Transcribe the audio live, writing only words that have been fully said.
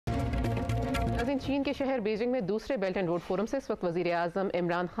नाज़रीन, चीन के शहर बीजिंग में दूसरे बेल्ट एंड रोड फोरम से इस वक्त वज़ीर आज़म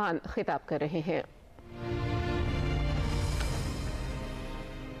इमरान खान खिताब कर रहे हैं।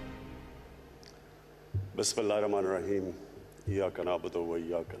 बिस्मिल्लाहिर्रहमानिर्रहीम, इय्याका नअबुदु व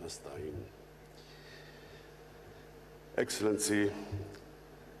इय्याका नस्तईन। Excellency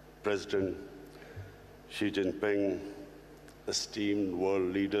President Xi Jinping, esteemed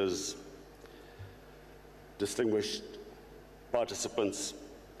world leaders, distinguished participants,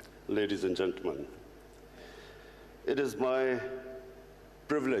 ladies and gentlemen, it is my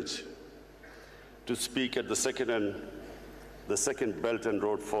privilege to speak at the second Belt and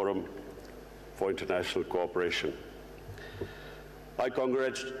Road Forum for International Cooperation. I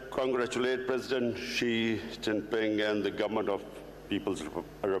congratulate President Xi Jinping and the government of People's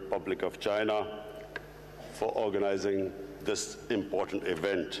Republic of China for organizing this important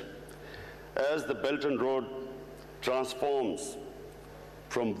event. As the Belt and Road transforms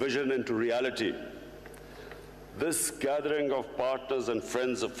from vision into reality, this gathering of partners and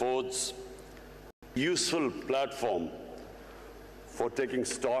friends affords a useful platform for taking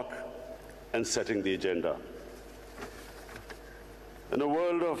stock and setting the agenda. In a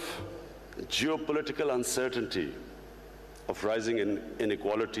world of geopolitical uncertainty, of rising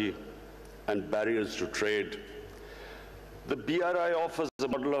inequality and barriers to trade, the BRI offers a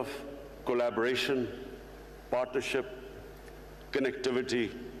model of collaboration, partnership,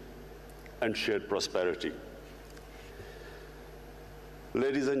 connectivity, and shared prosperity.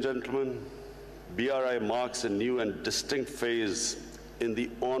 Ladies and gentlemen, BRI marks a new and distinct phase in the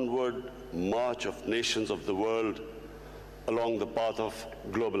onward march of nations of the world along the path of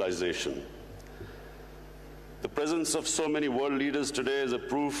globalization. The presence of so many world leaders today is a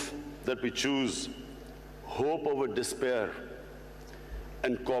proof that we choose hope over despair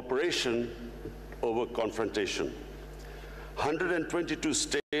and cooperation over confrontation. 122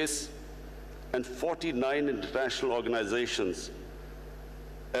 states and 49 international organizations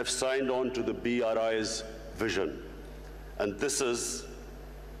have signed on to the BRI's vision, and this is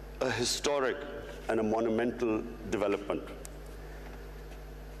a historic and a monumental development.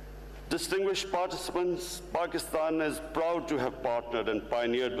 Distinguished participants, Pakistan is proud to have partnered and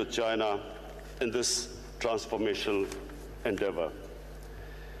pioneered with China in this transformational endeavor.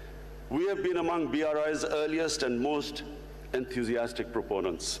 We have been among BRI's earliest and most enthusiastic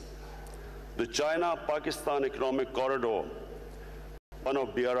proponents. The China-Pakistan Economic Corridor, one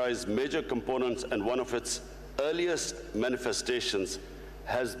of BRI's major components and one of its earliest manifestations,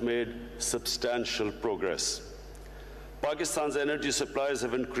 has made substantial progress. Pakistan's energy supplies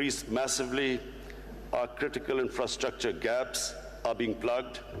have increased massively. Our critical infrastructure gaps are being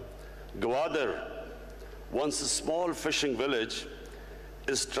plugged. Gwadar, once a small fishing village,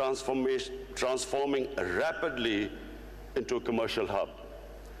 is transforming rapidly into a commercial hub.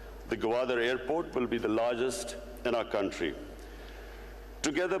 The Gwadar airport will be the largest in our country.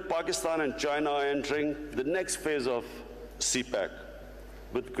 Together, Pakistan and China are entering the next phase of CPEC,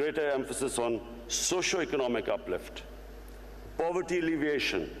 with greater emphasis on socio-economic uplift, poverty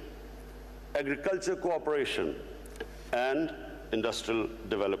alleviation, agriculture cooperation, and industrial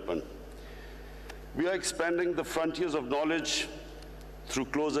development. We are expanding the frontiers of knowledge through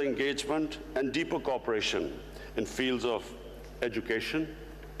closer engagement and deeper cooperation in fields of education,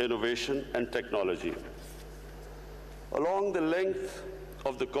 innovation, and technology. Along the length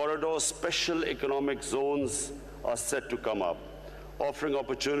of the corridor, special economic zones are set to come up, offering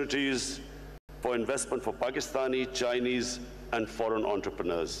opportunities for investment for Pakistani, Chinese, and foreign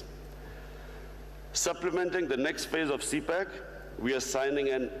entrepreneurs. Supplementing the next phase of CPEC, we are signing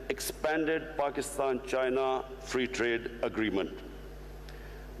an expanded Pakistan-China free trade agreement.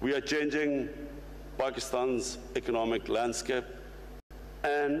 We are changing Pakistan's economic landscape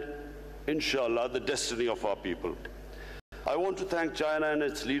and, inshallah, the destiny of our people. I want to thank China and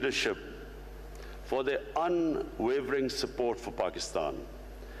its leadership for their unwavering support for Pakistan.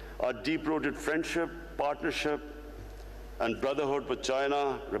 Our deep-rooted friendship, partnership, and brotherhood with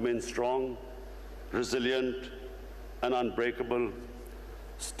China remains strong, resilient, and unbreakable,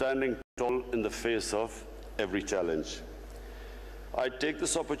 standing tall in the face of every challenge. I take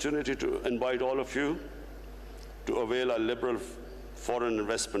this opportunity to invite all of you to avail our liberal foreign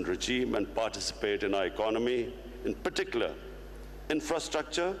investment regime and participate in our economy, in particular,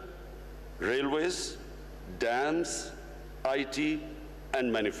 infrastructure, railways, dams, IT,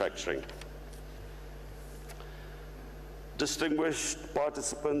 and manufacturing. Distinguished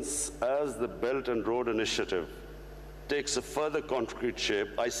participants, as the Belt and Road Initiative takes a further concrete shape,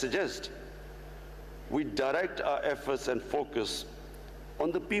 I suggest we direct our efforts and focus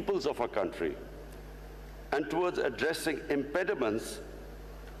on the peoples of our country and towards addressing impediments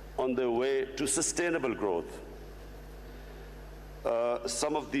on on their way to sustainable growth.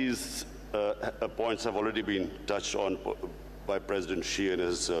 Some of these points have already been touched on by President Xi in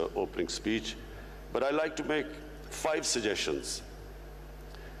his opening speech, but I'd like to make 5 suggestions.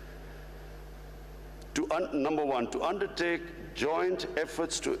 Number 1, to undertake joint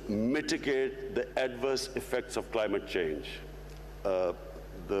efforts to mitigate the adverse effects of climate change.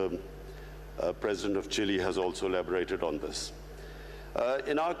 The President of Chile has also elaborated on this.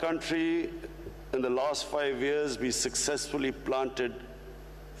 In our country, in the last 5 years, we successfully planted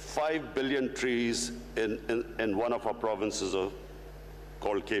 5 billion trees in one of our provinces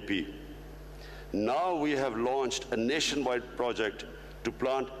called KP. Now we have launched a nationwide project to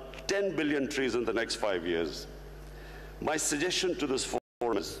plant 10 billion trees in the next 5 years. My suggestion to this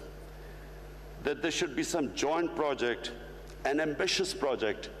forum is that there should be some joint project, an ambitious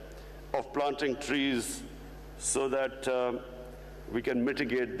project of planting trees so that we can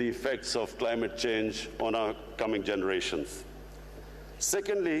mitigate the effects of climate change on our coming generations.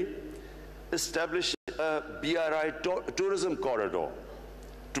 Secondly, establish a BRI tourism corridor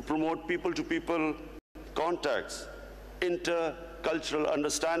to promote people-to-people contacts, intercultural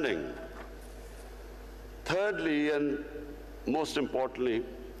understanding. Thirdly, and most importantly,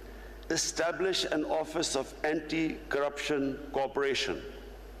 establish an Office of Anti-Corruption Cooperation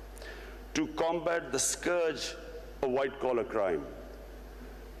to combat the scourge of white-collar crime.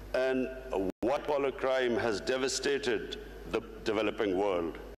 And white-collar crime has devastated the developing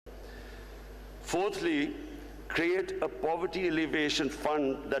world. Fourthly, create a poverty alleviation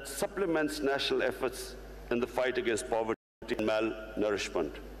fund that supplements national efforts in the fight against poverty and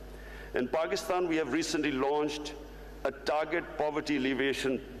malnourishment. In Pakistan, we have recently launched a target poverty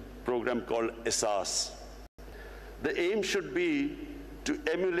alleviation program called ESAS. The aim should be to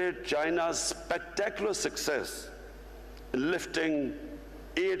emulate China's spectacular success in lifting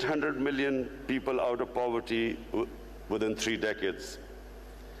 800 million people out of poverty within 3 decades.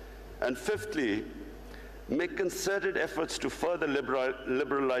 And fifthly, make concerted efforts to further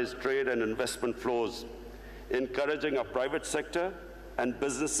liberalize trade and investment flows, encouraging our private sector and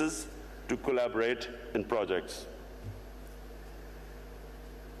businesses to collaborate in projects.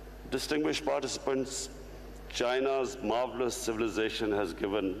 Distinguished participants, China's marvelous civilization has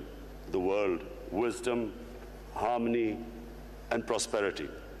given the world wisdom, harmony, and prosperity.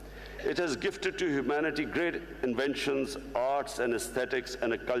 It has gifted to humanity great inventions, arts, and aesthetics,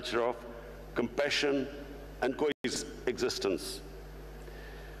 and a culture of compassion and coexistence.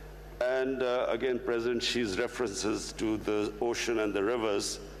 And again, President Xi's references to the ocean and the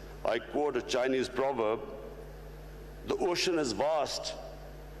rivers, I quote a Chinese proverb, "The ocean is vast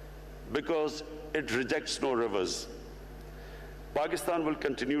because it rejects no rivers." Pakistan will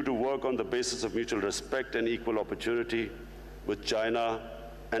continue to work on the basis of mutual respect and equal opportunity with China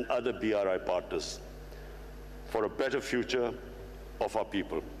and other BRI partners for a better future of our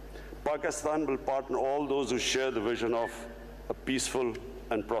people. Pakistan will partner all those who share the vision of a peaceful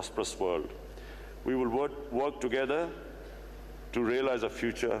and prosperous world. We will work together to realize a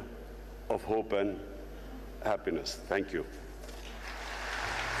future of hope and happiness. Thank you.